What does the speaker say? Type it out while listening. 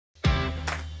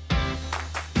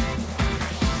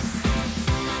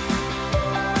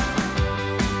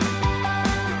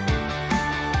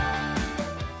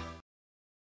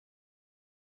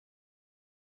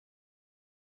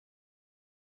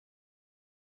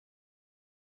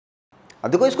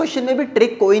अब देखो इस क्वेश्चन में भी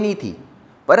ट्रिक कोई नहीं थी,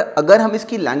 पर अगर हम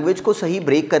इसकी लैंग्वेज को सही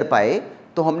ब्रेक कर पाए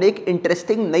तो हमने एक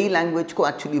इंटरेस्टिंग नई लैंग्वेज को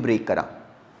एक्चुअली ब्रेक करा।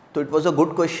 तो it was a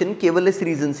good question केवल इस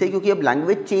रीज़न से क्योंकि अब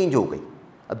लैंग्वेज चेंज हो गई।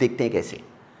 अब देखते हैं कैसे।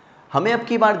 हमें अब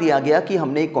की बार दिया गया कि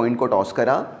हमने एक कॉइन को टॉस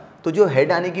करा, तो जो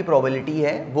हेड आने की प्रोबेबिलिटी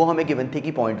है वो हमें गिवन थी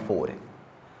कि 0.4 है,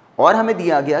 और हमें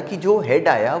दिया गया कि जो हेड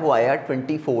आया वो आया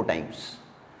 24 टाइम्स।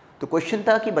 तो क्वेश्चन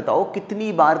था कि बताओ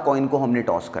कितनी बार कॉइन को हमने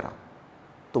टॉस करा,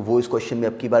 तो वो इस क्वेश्चन में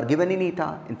अब की बार गिवन ही नहीं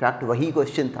था, इनफैक्ट वही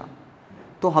क्वेश्चन था।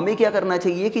 तो हमें क्या करना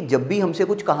चाहिए कि जब भी हमसे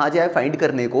कुछ कहा जाए फाइंड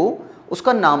करने को,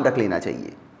 उसका नाम रख लेना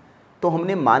चाहिए। तो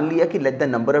हमने मान लिया कि let the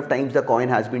number of times the coin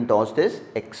has been tossed is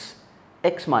x.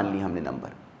 X मान लिया हमने नंबर,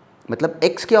 मतलब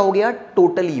एक्स क्या हो गया,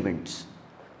 टोटल इवेंट्स।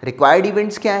 रिक्वायर्ड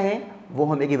इवेंट्स क्या हैं, वो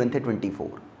हमें गिवन थे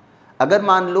 24। अगर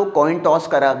मान लो कॉइन टॉस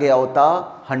करा गया होता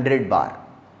 100 बार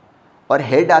और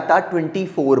हेड आता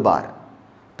 24 बार,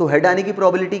 तो हेड आने की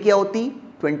प्रोबेबिलिटी क्या होती,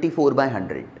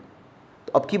 24/100।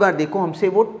 तो अब की बार देखो हमसे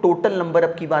वो टोटल नंबर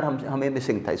अब की बार हमें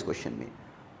मिसिंग था इस क्वेश्चन में,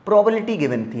 प्रोबेबिलिटी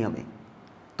गिवन थी हमें।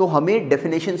 तो हमें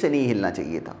डेफिनेशन से नहीं हिलना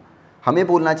चाहिए था, हमें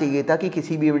बोलना चाहिए था कि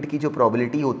किसी भी इवेंट की जो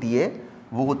प्रोबेबिलिटी होती है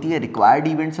वो होती है required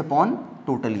events upon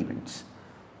total events.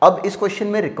 अब इस क्वेश्चन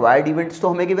में रिक्वायर्ड इवेंट्स तो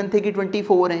हमें गिवन थे कि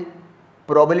 24 हैं,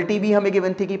 प्रोबेबिलिटी भी हमें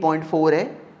गिवन थी कि 0.4 है,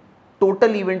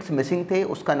 टोटल इवेंट्स मिसिंग थे,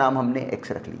 उसका नाम हमने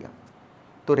x रख लिया।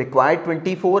 तो required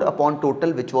 24 upon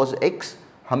total which was x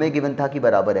हमें गिवन था कि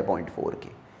बराबर है 0.4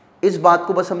 के। इस बात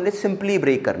को बस हमने सिंपली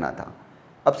ब्रेक करना था।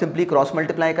 अब सिंपली क्रॉस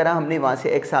मल्टीप्लाई करा हमने, वहाँ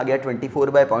से x आ गया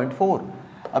 24/0.4।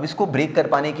 अब इसको ब्रेक कर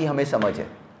पाने की हमें समझ है,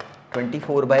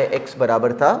 24/x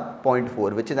बराबर था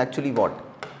 0.4 विच इज़ एक्चुअली वॉट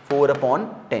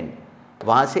 4/10।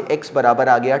 वहाँ से x बराबर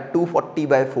आ गया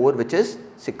 240/4 विच इज़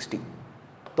 60।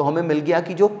 तो हमें मिल गया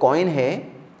कि जो कॉइन है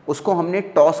उसको हमने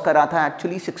टॉस करा था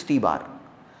एक्चुअली 60 बार।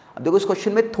 अब देखो इस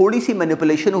क्वेश्चन में थोड़ी सी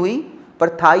मैनिपुलेशन हुई, पर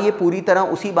था ये पूरी तरह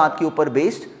उसी बात के ऊपर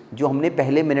बेस्ड जो हमने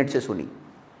पहले मिनट से सुनी।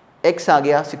 x आ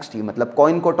गया 60, मतलब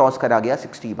कॉइन को टॉस करा गया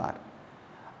 60 बार।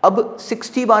 अब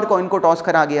 60 बार कॉइन को टॉस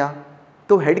करा गया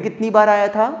तो हेड कितनी बार आया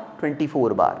था,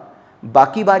 24 बार।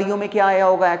 बाकी बारियों में क्या आया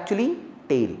होगा एक्चुअली,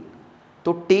 टेल।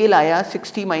 तो टेल आया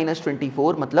 60 -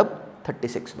 24 मतलब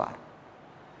 36 बार।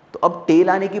 तो अब टेल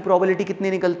आने की प्रोबेबिलिटी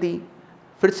कितनी निकलती,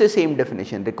 फिर से same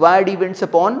definition, required events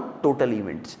upon total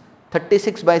events,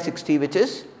 36/60 which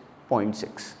is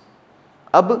 0.6।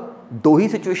 अब दो ही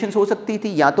सिचुएशंस हो सकती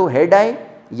थी, या तो हेड आए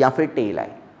या फिर टेल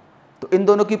आए। तो इन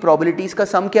दोनों की प्रोबेबिलिटीज का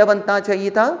सम क्या बनना चाहिए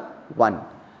था, 1।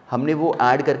 हमने वो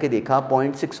ऐड करके देखा,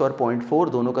 0.6 और 0.4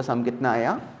 दोनों का सम कितना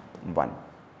आया, 1।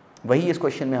 वही इस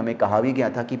क्वेश्चन में हमें कहा भी गया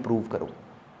था कि प्रूव करो।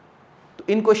 तो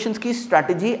इन क्वेश्चंस की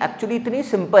स्ट्रैटेजी एक्चुअली इतनी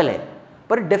सिंपल है,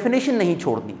 पर डेफिनेशन नहीं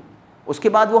छोड़नी। उसके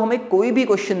बाद वो हमें कोई भी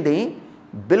क्वेश्चन दें,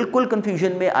 बिल्कुल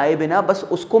कंफ्यूजन में आए बिना बस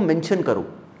उसको मेंशन करो,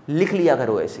 लिख लिया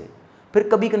करो ऐसे, फिर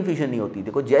कभी कंफ्यूजन नहीं होती।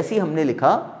 देखो जैसे ही हमने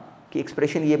लिखा कि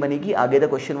एक्सप्रेशन ये बनेगी, आगे the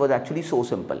question was actually so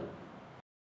simple.